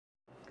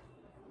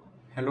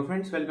Hello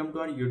friends, welcome to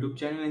our YouTube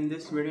channel. In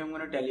this video, I'm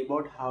going to tell you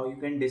about how you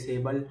can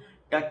disable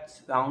touch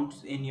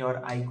sounds in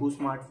your IQOO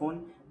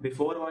smartphone.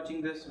 Before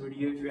watching this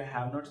video, if you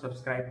have not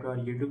subscribed to our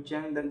YouTube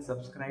channel, then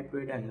subscribe to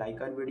it and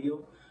like our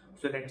video.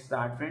 So let's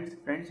start friends.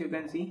 Friends, you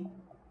can see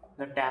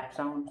the tap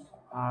sounds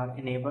are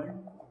enabled.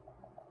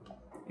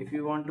 If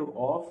you want to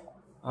off,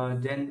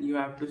 then you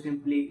have to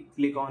simply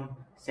click on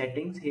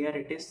settings. Here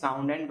it is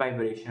sound and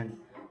vibration.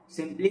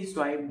 Simply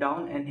swipe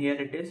down and here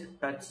it is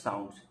touch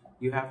sounds.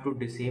 You have to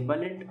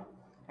disable it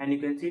and you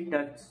can see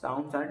touch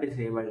sounds are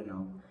disabled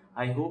now.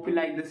 I hope you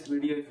like this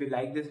video. If you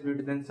like this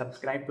video, then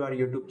subscribe to our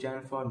YouTube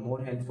channel for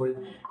more helpful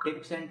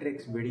tips and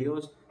tricks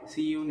videos.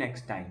 See you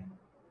next time.